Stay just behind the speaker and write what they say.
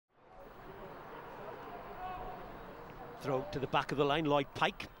Throw to the back of the line, Lloyd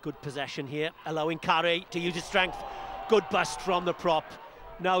Pike, good possession here, allowing Carey to use his strength. Good bust from the prop.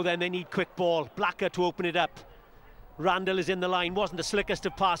 Now then, they need quick ball. Blacker to open it up. Randall is in the line, wasn't the slickest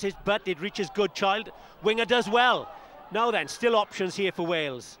of passes, but it reaches Goodchild. Winger does well. Now then, still options here for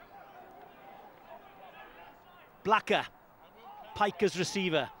Wales. Blacker, Pike as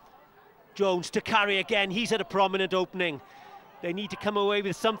receiver. Jones to Carey again, he's had a prominent opening. They need to come away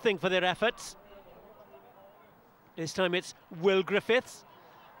with something for their efforts. This time it's Will Griffiths.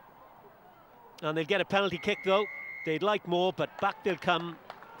 And they'll get a penalty kick though. They'd like more, but back they'll come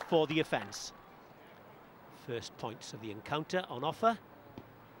for the offence. First points of the encounter on offer.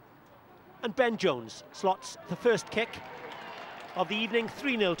 And Ben Jones slots the first kick of the evening,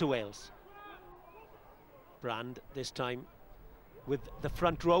 3-0 to Wales. Brand this time with the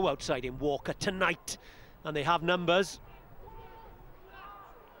front row outside him, Walker tonight. And they have numbers.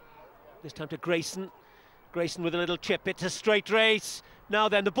 This time to Grayson. Grayson with a little chip, it's a straight race. Now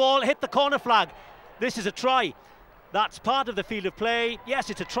then, the ball hit the corner flag. This is a try. That's part of the field of play. Yes,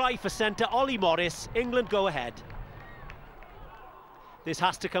 it's a try for centre, Ollie Morris. England go ahead. This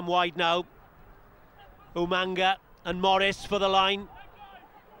has to come wide now. Umanga and Morris for the line.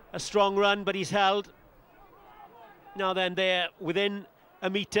 A strong run, but he's held. Now then, they're within a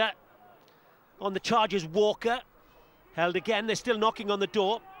metre. On the charge is Walker. Held again, they're still knocking on the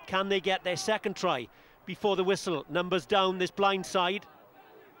door. Can they get their second try before the whistle? Numbers down this blind side.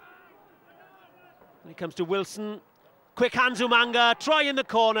 When it comes to Wilson, quick hands Umanga, try in the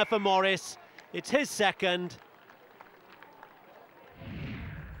corner for Morris. It's his second.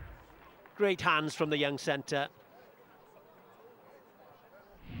 Great hands from the young centre.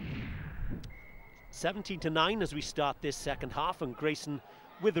 17-9 as we start this second half, and Grayson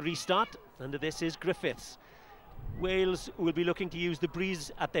with the restart. Under this is Griffiths. Wales will be looking to use the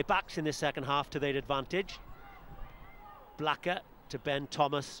breeze at their backs in this second half to their advantage. Blacker to Ben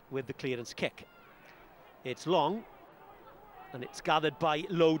Thomas with the clearance kick. It's long, and it's gathered by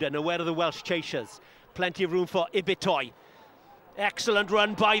Loden. Now, where are the Welsh chasers? Plenty of room for Ibitoy. Excellent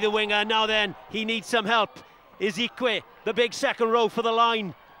run by the winger. Now then, he needs some help. Izikwe, the big second row for the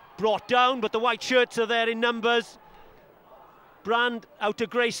line. Brought down, but the white shirts are there in numbers. Brand out to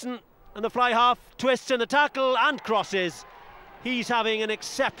Grayson, and the fly half twists in the tackle and crosses. He's having an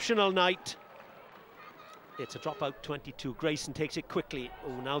exceptional night. It's a dropout 22. Grayson takes it quickly.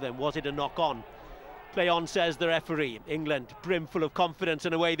 Oh, now then, was it a knock-on? Play on, says the referee. England brimful of confidence,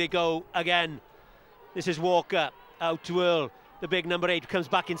 and away they go again. This is Walker out to Earl. The big number 8 comes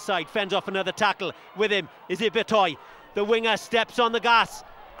back inside, fends off another tackle. With him is Ibitoy. The winger steps on the gas.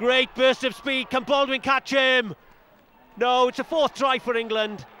 Great burst of speed. Can Baldwin catch him? No, it's a fourth try for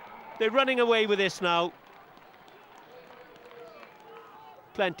England. They're running away with this now.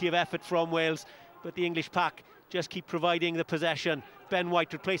 Plenty of effort from Wales, but the English pack just keep providing the possession. Ben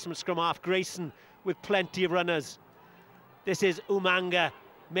White, replacement scrum half. Grayson with plenty of runners. This is Umanga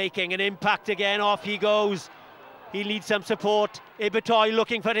making an impact again. Off he goes. He needs some support. Ibitoy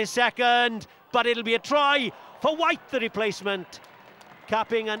looking for his second, but it'll be a try for White, the replacement.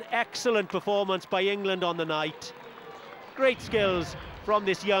 Capping an excellent performance by England on the night. Great skills from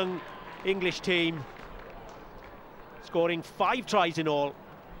this young English team, scoring 5 tries in all.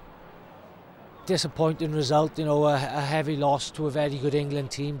 Disappointing result, you know, a heavy loss to a very good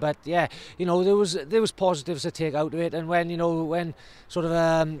England team, but yeah, you know, there was positives to take out of it, and when sort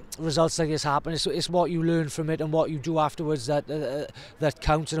of results like this happen, it's what you learn from it and what you do afterwards that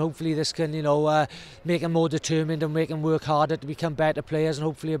counts, and hopefully this can, you know, make them more determined and make them work harder to become better players and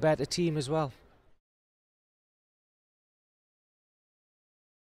hopefully a better team as well.